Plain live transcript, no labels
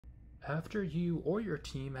After you or your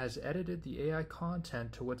team has edited the AI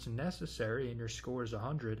content to what's necessary and your score is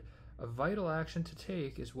 100, a vital action to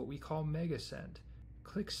take is what we call mega send.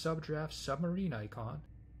 Click Subdraft submarine icon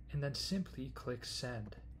and then simply click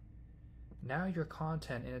send. Now your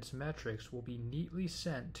content and its metrics will be neatly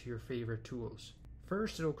sent to your favorite tools.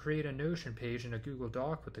 First, it'll create a Notion page in a Google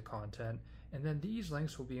Doc with the content, and then these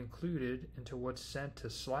links will be included into what's sent to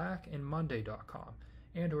Slack and Monday.com,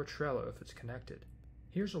 and or Trello if it's connected.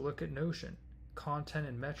 Here's a look at Notion, content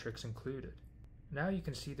and metrics included. Now you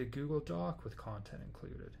can see the Google Doc with content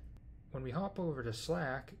included. When we hop over to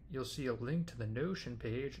Slack, you'll see a link to the Notion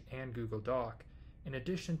page and Google Doc, in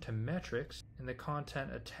addition to metrics and the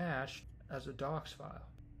content attached as a docs file.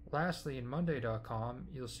 Lastly, in Monday.com,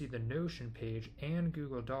 you'll see the Notion page and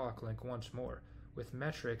Google Doc link once more, with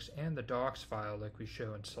metrics and the docs file like we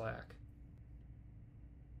show in Slack.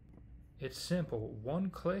 It's simple.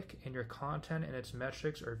 One click and your content and its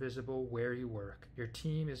metrics are visible where you work. Your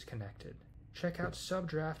team is connected. Check out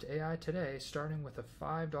Subdraft AI today, starting with a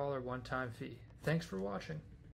 $5 one-time fee. Thanks for watching.